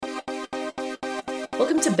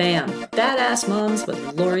Welcome to BAM, Badass Moms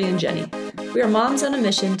with Lori and Jenny. We are moms on a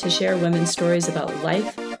mission to share women's stories about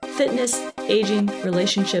life, fitness, aging,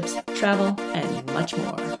 relationships, travel, and much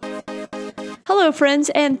more. Hello, friends,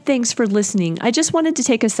 and thanks for listening. I just wanted to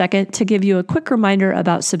take a second to give you a quick reminder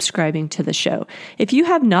about subscribing to the show. If you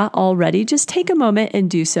have not already, just take a moment and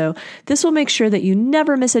do so. This will make sure that you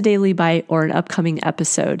never miss a daily bite or an upcoming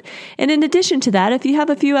episode. And in addition to that, if you have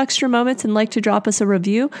a few extra moments and like to drop us a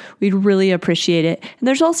review, we'd really appreciate it. And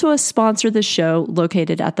there's also a sponsor of the show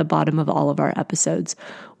located at the bottom of all of our episodes.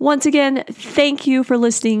 Once again, thank you for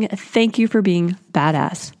listening. Thank you for being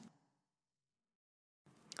badass.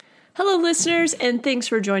 Hello, listeners, and thanks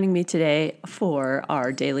for joining me today for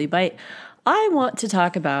our Daily Bite. I want to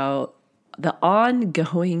talk about the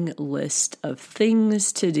ongoing list of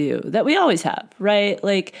things to do that we always have, right?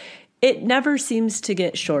 Like, it never seems to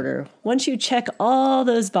get shorter. Once you check all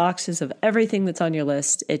those boxes of everything that's on your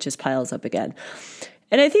list, it just piles up again.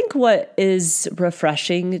 And I think what is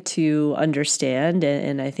refreshing to understand,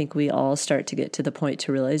 and I think we all start to get to the point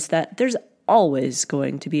to realize that there's always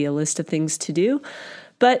going to be a list of things to do.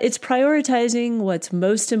 But it's prioritizing what's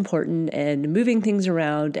most important and moving things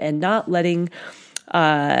around and not letting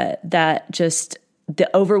that just the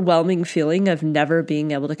overwhelming feeling of never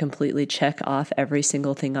being able to completely check off every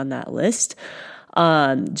single thing on that list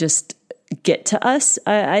just get to us,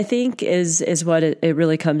 I think is what it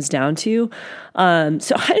really comes down to.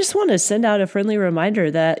 So I just want to send out a friendly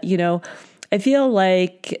reminder that, I feel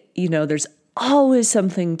like, there's always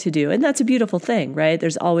something to do. And that's a beautiful thing, right?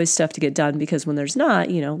 There's always stuff to get done because when there's not,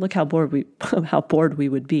 look how bored we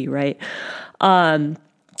would be, right?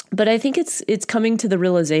 But I think it's coming to the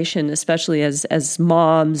realization, especially as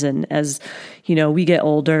moms and as, we get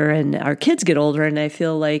older and our kids get older. And I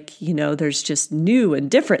feel like, there's just new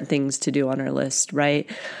and different things to do on our list, right?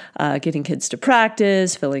 Getting kids to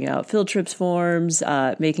practice, filling out field trips forms,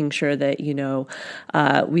 making sure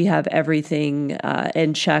that, we have everything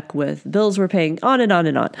in check with bills we're paying, on and on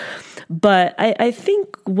and on. But I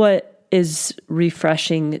think what is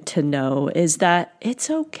refreshing to know is that it's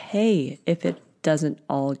okay if it doesn't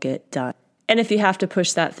all get done. And if you have to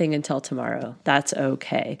push that thing until tomorrow, that's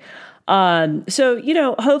okay.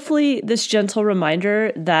 So, hopefully this gentle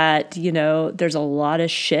reminder that, there's a lot of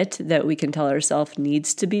shit that we can tell ourselves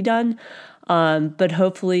needs to be done. But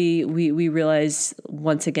hopefully we realize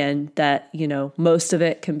once again that, most of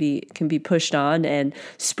it can be pushed on and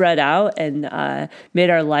spread out and, made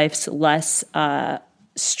our lives less,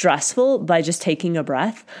 stressful by just taking a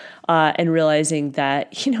breath, and realizing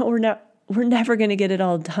that, we're never going to get it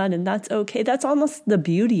all done, and that's okay. That's almost the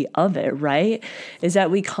beauty of it, right? Is that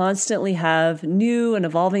we constantly have new and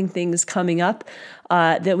evolving things coming up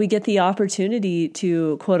that we get the opportunity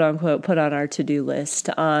to, quote unquote, put on our to-do list.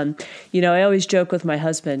 I always joke with my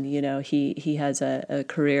husband, he has a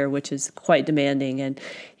career which is quite demanding, and,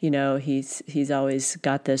 he's always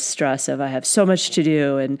got this stress of I have so much to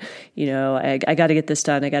do, and, I got to get this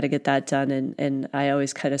done. I got to get that done. And I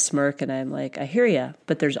always kind of smirk and I'm like, I hear you,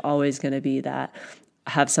 but there's always going to be that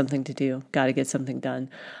have something to do, got to get something done.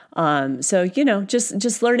 So,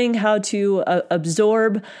 just learning how to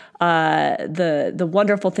absorb the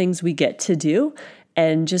wonderful things we get to do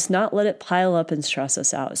and just not let it pile up and stress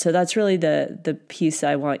us out. So that's really the piece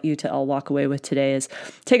I want you to all walk away with today is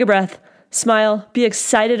take a breath, smile, be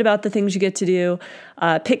excited about the things you get to do,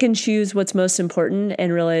 pick and choose what's most important,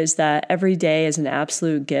 and realize that every day is an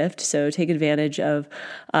absolute gift. So take advantage of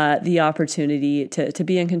the opportunity to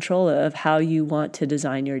be in control of how you want to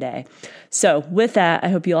design your day. So with that, I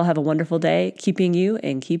hope you all have a wonderful day, keeping you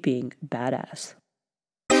and keeping badass.